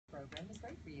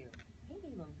right for you.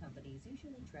 Payday loan companies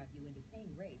usually trap you into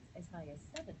paying rates as high as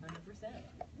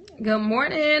 700%. Good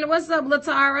morning. What's up,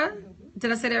 LaTara?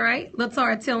 Did I say that right?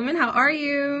 LaTara Tillman, how are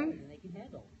you? They can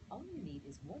handle. All you need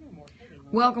is one or more payday loan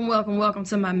Welcome, welcome, welcome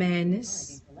to my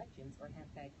madness. collections or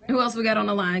have back Who else we got on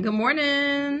the line? Good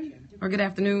morning or good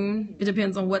afternoon. It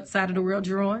depends on what side of the world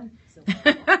you're on.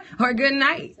 Or good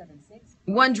night.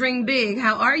 One Dream Big,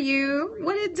 how are you?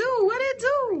 What it do? What it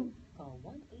do? Call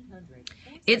 1-800.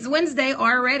 It's Wednesday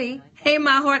already. Hey,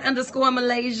 my heart _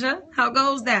 Malaysia. How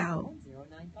goes thou?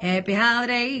 Happy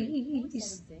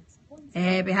holidays.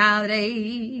 Happy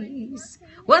holidays.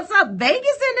 What's up, Vegas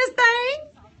in this thing?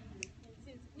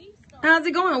 How's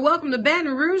it going? Welcome to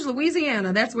Baton Rouge,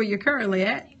 Louisiana. That's where you're currently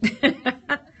at.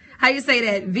 How you say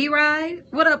that? V-Ride?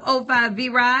 What up, 05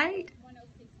 V-Ride?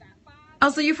 Oh,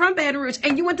 so you're from Baton Rouge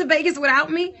and you went to Vegas without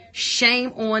me?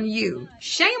 Shame on you.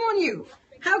 Shame on you.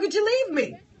 How could you leave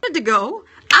me? I wanted to go.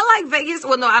 I like Vegas.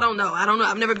 Well, no, I don't know.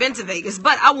 I've never been to Vegas,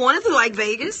 but I wanted to like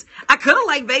Vegas. I could have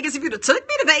liked Vegas if you'd have took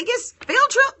me to Vegas. Field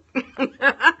trip.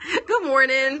 Good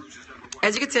morning.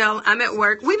 As you can tell, I'm at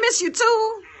work. We miss you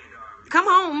too. Come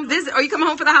home. Visit. Are you coming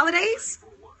home for the holidays?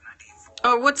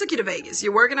 Or what took you to Vegas?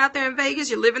 You're working out there in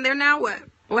Vegas? You're living there now? What?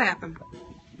 What happened?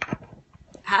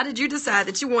 How did you decide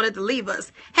that you wanted to leave us?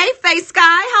 Hey, Faye Sky.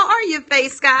 How are you, Faye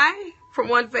Sky? From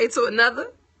one Faye to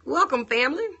another. Welcome,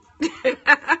 family.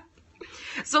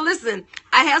 So listen,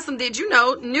 I have some did you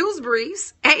know news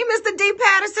briefs. Hey, Mr. D.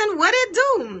 Patterson, what it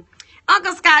do?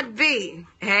 Uncle Scott B.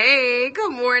 Hey,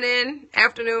 good morning,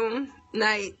 afternoon,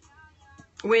 night,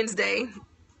 Wednesday,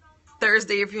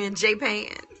 Thursday if you're in Japan.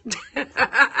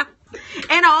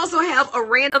 And I also have a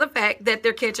rant of the fact that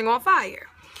they're catching on fire.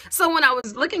 So when I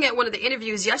was looking at one of the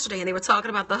interviews yesterday and they were talking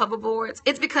about the hoverboards,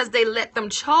 it's because they let them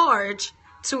charge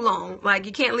too long. Like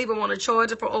you can't leave them on a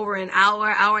charger for over an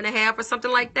hour, hour and a half or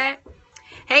something like that.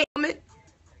 Hey, helmet,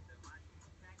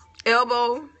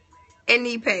 elbow, and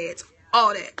knee pads,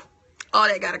 all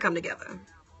that got to come together.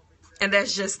 And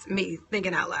that's just me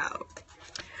thinking out loud.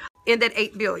 In that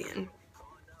 8 billion.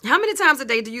 How many times a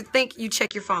day do you think you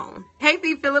check your phone? Hey,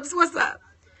 B. Phillips, what's up?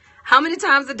 How many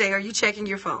times a day are you checking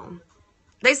your phone?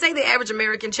 They say the average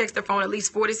American checks their phone at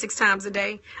least 46 times a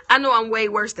day. I know I'm way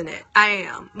worse than that. I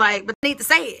am. But I need to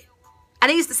say it. I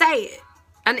need to say it.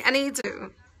 I need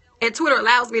to. And Twitter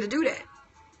allows me to do that.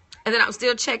 And then I'm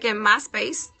still checking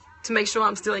MySpace to make sure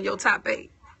I'm still in your top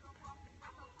 8.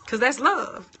 Because that's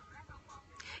love.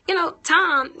 You know,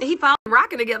 Tom, he found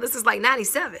rocking together since like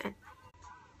 97.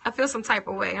 I feel some type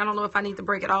of way. I don't know if I need to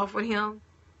break it off with him.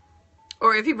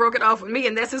 Or if he broke it off with me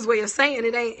and that's his way of saying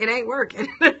it ain't working.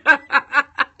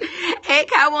 Hey,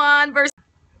 Kawan versus...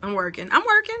 I'm working.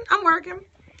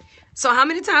 So how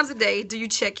many times a day do you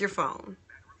check your phone?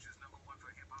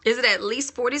 Is it at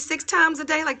least 46 times a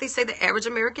day like they say the average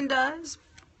American does?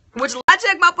 Which I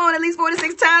check my phone at least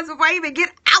 46 times before I even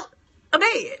get out of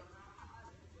bed.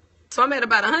 So I'm at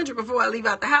about 100 before I leave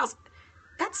out the house.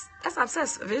 That's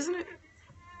obsessive, isn't it?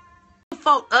 I don't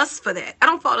fault us for that. I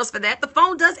don't fault us for that. The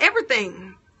phone does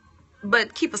everything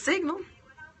but keep a signal.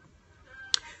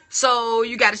 So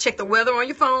you got to check the weather on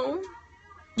your phone.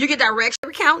 You get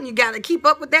direction count and you got to keep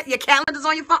up with that. Your calendar's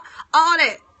on your phone. All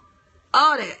that.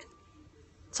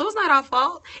 So it's not our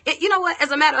fault. You know what?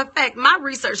 As a matter of fact, my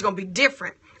research is going to be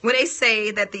different when they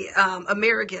say that the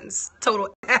Americans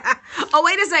total. Oh,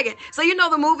 wait a second. So you know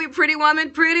the movie Pretty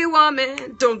Woman,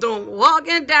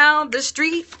 walking down the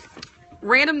street.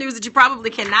 Random news that you probably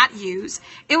cannot use.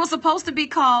 It was supposed to be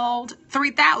called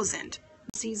 3000.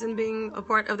 Season being a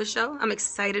part of the show. I'm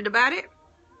excited about it.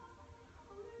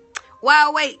 Why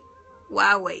wait?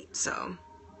 So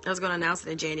I was going to announce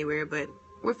it in January, but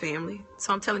we're family.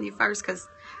 So I'm telling you first because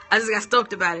I just got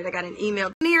stoked about it. I got an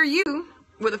email near you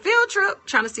with a field trip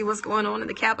trying to see what's going on in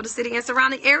the capital city and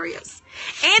surrounding areas.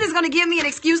 And it's going to give me an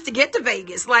excuse to get to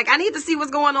Vegas. Like, I need to see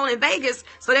what's going on in Vegas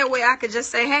so that way I could just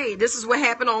say, hey, this is what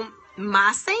happened on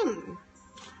my scene.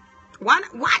 Why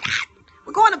not?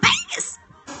 We're going to Vegas.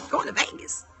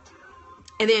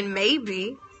 And then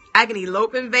maybe I can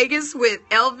elope in Vegas with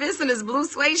Elvis and his blue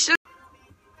suede shirt.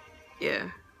 Yeah,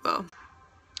 well,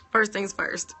 first things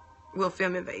first, we'll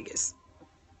film in Vegas.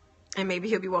 And maybe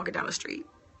he'll be walking down the street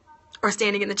or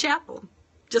standing in the chapel,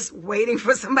 just waiting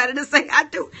for somebody to say, I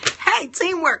do. Hey,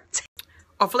 teamwork.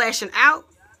 Or flashing out,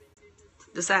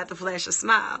 decide to flash a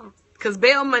smile. Because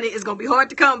bail money is going to be hard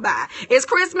to come by. It's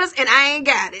Christmas and I ain't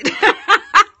got it.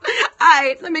 All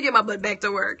right, let me get my butt back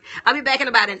to work. I'll be back in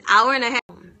about an hour and a half.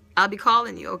 I'll be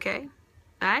calling you, okay?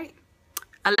 All right?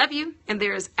 I love you, and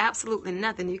there is absolutely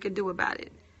nothing you can do about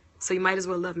it. So you might as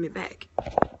well love me back.